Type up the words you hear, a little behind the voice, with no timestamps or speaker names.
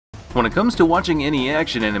When it comes to watching any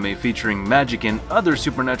action anime featuring magic and other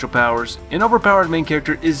supernatural powers, an overpowered main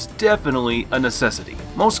character is definitely a necessity.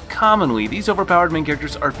 Most commonly, these overpowered main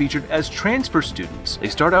characters are featured as transfer students. They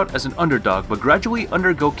start out as an underdog but gradually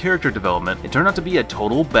undergo character development and turn out to be a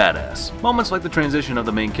total badass. Moments like the transition of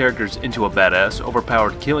the main characters into a badass,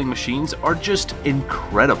 overpowered killing machines are just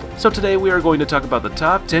incredible. So today we are going to talk about the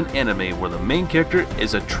top 10 anime where the main character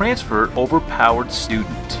is a transfer overpowered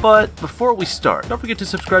student. But before we start, don't forget to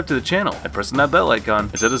subscribe to the channel and press on that bell icon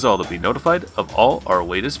and set us all to be notified of all our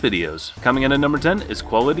latest videos. Coming in at number 10 is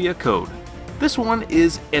Qualidea Code. This one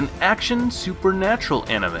is an action supernatural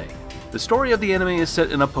anime. The story of the anime is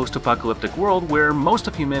set in a post-apocalyptic world where most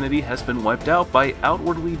of humanity has been wiped out by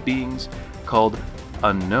outwardly beings called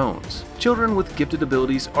unknowns. Children with gifted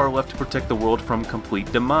abilities are left to protect the world from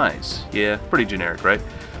complete demise. Yeah, pretty generic, right?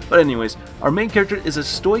 But anyways, our main character is a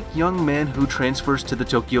stoic young man who transfers to the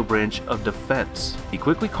Tokyo branch of defense. He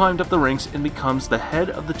quickly climbed up the ranks and becomes the head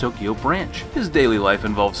of the Tokyo branch. His daily life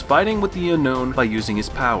involves fighting with the unknown by using his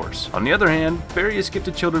powers. On the other hand, various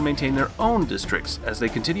gifted children maintain their own districts as they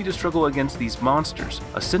continue to struggle against these monsters.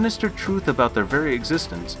 A sinister truth about their very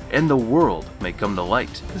existence and the world may come to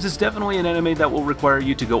light. This is definitely an anime that will require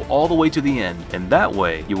you to go all the way to the end, and that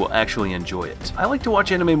way you will actually enjoy it. I like to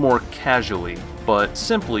watch anime more casually, but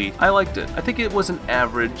simply, I liked it. I think it was an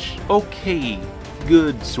average, okay,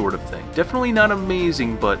 good sort of thing. Definitely not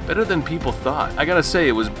amazing, but better than people thought. I gotta say,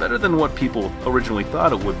 it was better than what people originally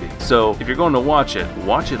thought it would be. So, if you're going to watch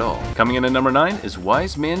it all. Coming in at number 9 is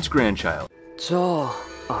Wise Man's Grandchild.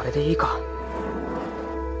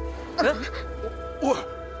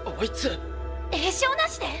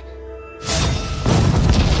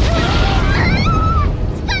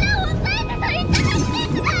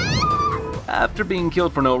 After being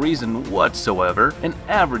killed for no reason whatsoever, an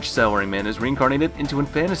average salaryman is reincarnated into a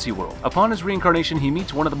fantasy world. Upon his reincarnation, he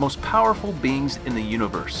meets one of the most powerful beings in the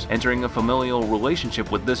universe. Entering a familial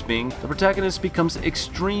relationship with this being, the protagonist becomes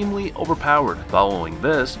extremely overpowered. Following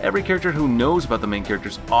this, every character who knows about the main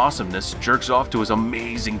character's awesomeness jerks off to his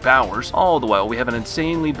amazing powers. All the while, we have an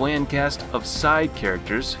insanely bland cast of side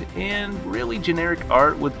characters and really generic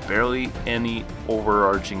art with barely any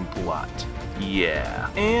overarching plot.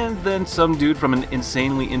 Yeah. And then some dude from an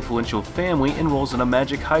insanely influential family enrolls in a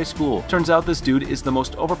magic high school. Turns out this dude is the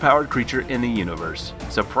most overpowered creature in the universe.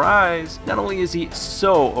 Surprise! Not only is he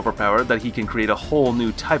so overpowered that he can create a whole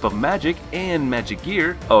new type of magic and magic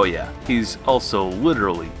gear, oh yeah, he's also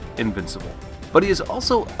literally invincible. But he is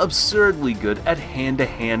also absurdly good at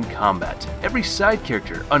hand-to-hand combat. Every side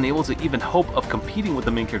character, unable to even hope of competing with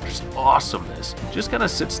the main character's awesomeness, just kinda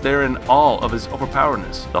sits there in awe of his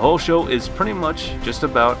overpoweredness. The whole show is pretty much just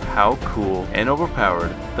about how cool and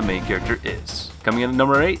overpowered the main character is. Coming in at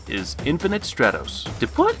number 8 is Infinite Stratos. To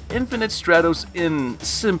put Infinite Stratos in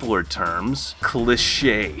simpler terms,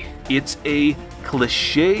 cliché. It's a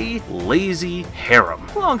cliché, lazy harem.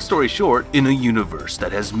 Long story short, in a universe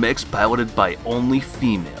that has mechs piloted by only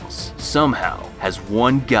females, somehow has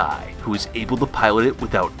one guy who is able to pilot it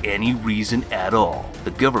without any reason at all.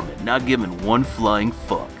 The government, not giving one flying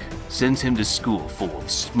fuck, sends him to school full of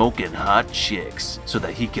smoking hot chicks so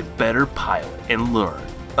that he can better pilot and learn.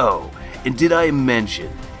 Oh, and did I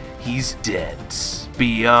mention, he's dense.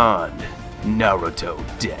 Beyond Naruto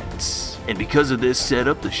dense. And because of this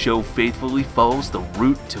setup, the show faithfully follows the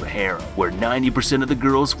route to harem, where 90% of the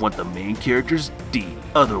girls want the main character's D,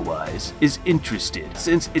 otherwise is interested,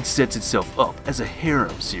 since it sets itself up as a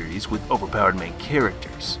harem series with overpowered main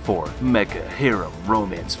characters. For mecha harem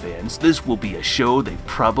romance fans, this will be a show they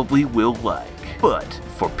probably will like. But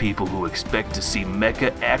for people who expect to see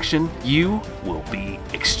mecha action, you will be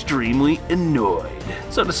extremely annoyed.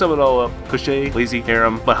 So to sum it all up, cliché, lazy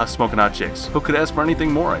harem, but smoking hot chicks. Who could ask for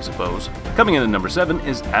anything more, I suppose? Coming in at number 7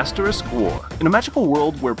 is Asterisk War. In a magical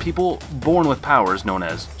world where people born with powers known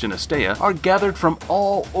as Genesteia are gathered from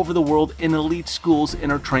all over the world in elite schools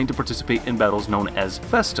and are trained to participate in battles known as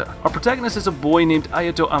Festa. Our protagonist is a boy named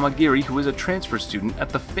Ayato Amagiri who is a transfer student at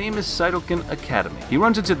the famous Seidoken Academy. He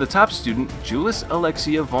runs into the top student, Julius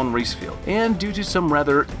Alexia von Reisfield, and due to some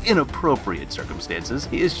rather inappropriate circumstances,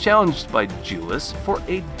 he is challenged by Julius for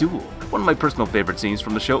a duel. One of my personal favorite scenes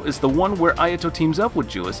from the show is the one where Ayato teams up with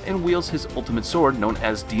Julius and wields his ultimate sword known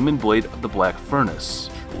as Demon Blade of the Black Furnace.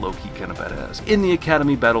 Low-key kind of badass. In the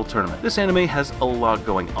Academy Battle Tournament, this anime has a lot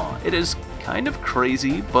going on. It is kind of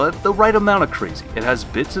crazy, but the right amount of crazy. It has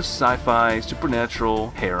bits of sci-fi, supernatural,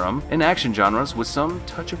 harem, and action genres with some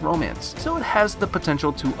touch of romance, so it has the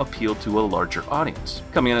potential to appeal to a larger audience.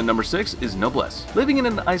 Coming in at number 6 is Noblesse. Living in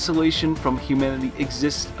an isolation from humanity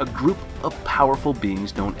exists a group of powerful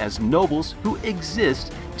beings known as nobles who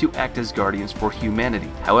exist to act as guardians for humanity.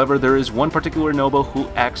 However, there is one particular noble who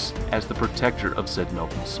acts as the protector of said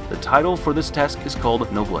nobles. The title for this task is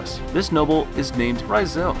called Noblesse. This noble is named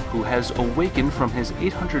Rizel, who has awakened from his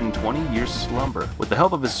 820-year slumber. With the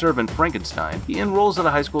help of his servant Frankenstein, he enrolls at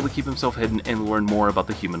a high school to keep himself hidden and learn more about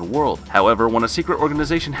the human world. However, when a secret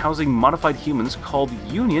organization housing modified humans called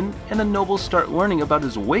Union and the nobles start learning about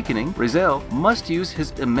his awakening, Rizel must use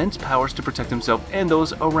his immense powers to protect himself and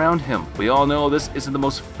those around him. We all know this isn't the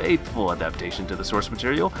most faithful adaptation to the source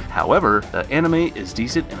material. However, the anime is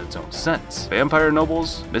decent in its own sense. Vampire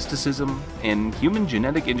nobles, mysticism, and human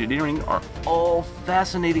genetic engineering are all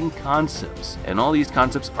fascinating concepts, and all these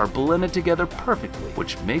concepts are blended together perfectly,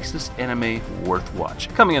 which makes this anime worth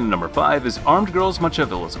watching. Coming in at number 5 is Armed Girls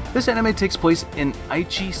Machiavellism. This anime takes place in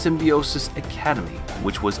Aichi Symbiosis Academy,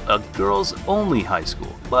 which was a girls-only high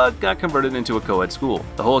school, but got converted into a co-ed school.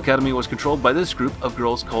 The whole academy was controlled by this group of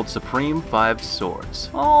girls called Supreme Five Swords.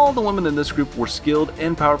 All the women in this group were skilled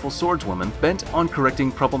and powerful swordswomen, bent on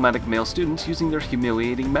correcting problematic male students using their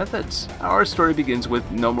humiliating methods. Our story begins with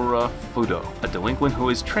Nomura Fudo, a delinquent who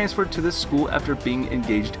is transferred to this school after being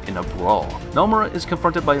engaged in a brawl. Nomura is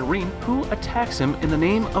confronted by Rin, who attacks him in the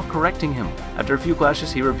name of correcting him. After a few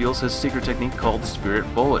clashes, he reveals his secret technique called Spirit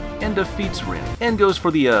Bullet and defeats Rin, and goes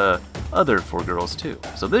for the other 4 girls too.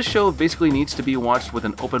 So this show basically needs to be watched with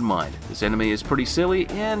an open mind. This anime is pretty silly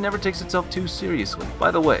and never takes itself too seriously.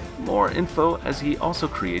 By the way, more info as he also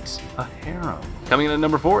creates a harem. Coming in at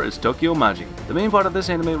number 4 is Tokyo Majin. The main plot of this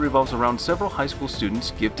anime revolves around several high school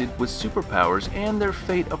students gifted with superpowers and their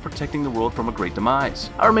fate of protecting the world from a great demise.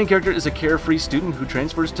 Our main character is a carefree student who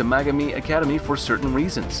transfers to Magami Academy for certain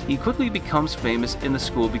reasons. He quickly becomes famous in the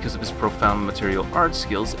school because of his profound material arts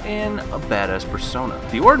skills and a badass persona.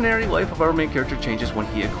 The ordinary life of our main character changes when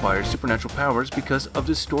he acquires supernatural powers because of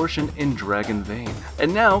distortion in Dragon Vein.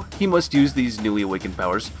 And now, he must use these newly awakened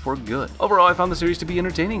powers for good. Overall, I found the series to be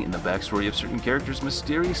entertaining, and the backstory of certain characters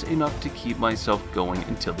mysterious enough to keep myself going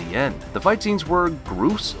until the end. The fight scenes were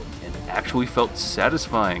gruesome and actually felt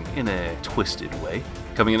satisfying in a twisted way.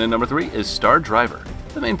 Coming in at number 3 is Star Driver.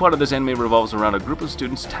 The main plot of this anime revolves around a group of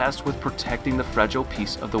students tasked with protecting the fragile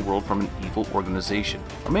peace of the world from an evil organization.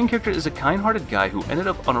 Our main character is a kind-hearted guy who ended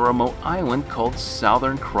up on a remote island called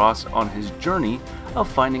Southern Cross on his journey of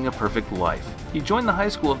finding a perfect life. He joined the high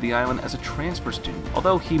school of the island as a transfer student.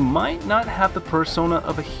 Although he might not have the persona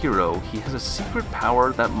of a hero, he has a secret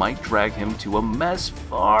power that might drag him to a mess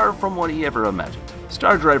far from what he ever imagined.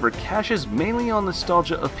 Star Driver cashes mainly on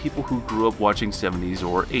nostalgia of people who grew up watching 70s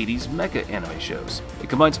or 80s mecha anime shows. It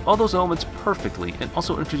combines all those elements perfectly and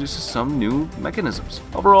also introduces some new mechanisms.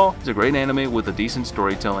 Overall, it's a great anime with a decent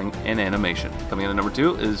storytelling and animation. Coming in at number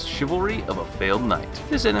 2 is Chivalry of a Failed Knight.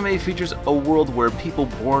 This anime features a world where people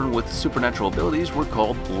born with supernatural abilities were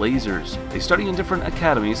called Blazers. They study in different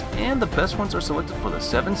academies, and the best ones are selected for the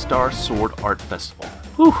 7-Star Sword Art Festival.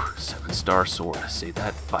 Whew, 7-Star Sword, say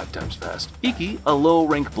that 5 times fast. Iki, a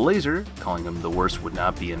low-rank blazer, calling him the worst would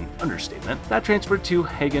not be an understatement, that transferred to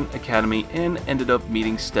Hagen Academy and ended up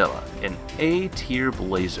meeting Stella, an A-tier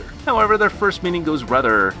blazer. However, their first meeting goes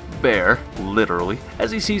rather bare, literally,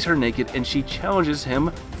 as he sees her naked and she challenges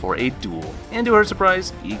him for a duel. And to her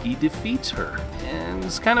surprise, Iki defeats her, and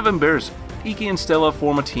it's kind of embarrassing. Iki and Stella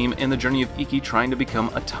form a team, and the journey of Iki trying to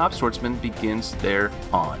become a top swordsman begins there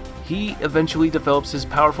on. He eventually develops his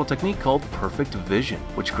powerful technique called Perfect Vision,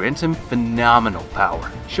 which grants him phenomenal power.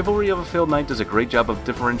 Chivalry of a Failed Knight does a great job of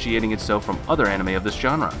differentiating itself from other anime of this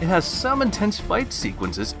genre. It has some intense fight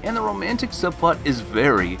sequences, and the romantic subplot is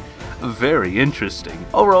very interesting.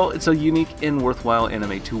 Overall, it's a unique and worthwhile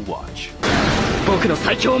anime to watch.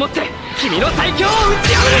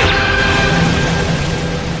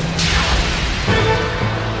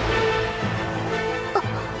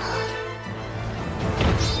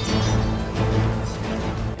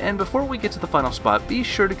 And before we get to the final spot, be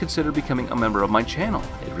sure to consider becoming a member of my channel.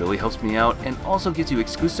 It really helps me out and also gives you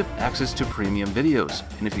exclusive access to premium videos.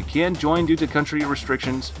 And if you can't join due to country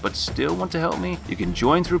restrictions but still want to help me, you can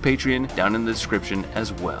join through Patreon down in the description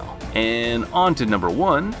as well. And on to number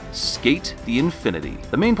 1, Skate the Infinity.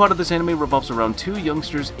 The main plot of this anime revolves around 2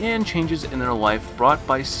 youngsters and changes in their life brought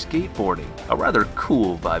by skateboarding, a rather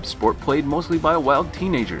cool vibe sport played mostly by wild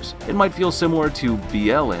teenagers. It might feel similar to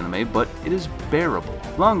BL anime, but it is bearable.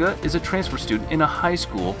 Manga is a transfer student in a high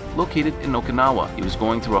school located in Okinawa. He was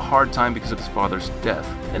going through a hard time because of his father's death.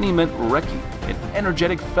 Then he met Reki, an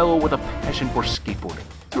energetic fellow with a passion for skateboarding.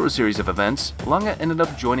 Through Through a series of events, Langa ended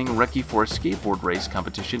up joining Reki for a skateboard race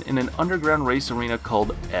competition in an underground race arena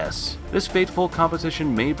called S. This fateful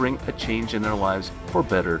competition may bring a change in their lives for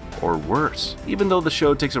better or worse. Even though the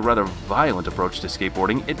show takes a rather violent approach to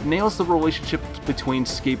skateboarding, it nails the relationship between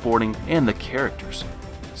skateboarding and the characters.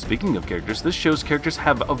 Speaking of characters, this show's characters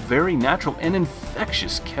have a very natural and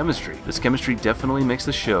infectious chemistry. This chemistry definitely makes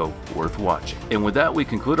the show worth watching. And with that, we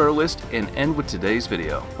conclude our list and end with today's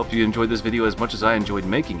video. Hope you enjoyed this video as much as I enjoyed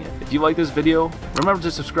making it. If you like this video, remember to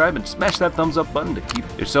subscribe and smash that thumbs up button to keep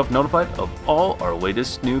yourself notified of all our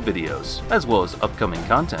latest new videos, as well as upcoming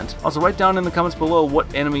content. Also, write down in the comments below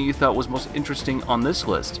what anime you thought was most interesting on this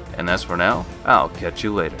list. And as for now, I'll catch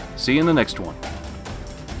you later. See you in the next one.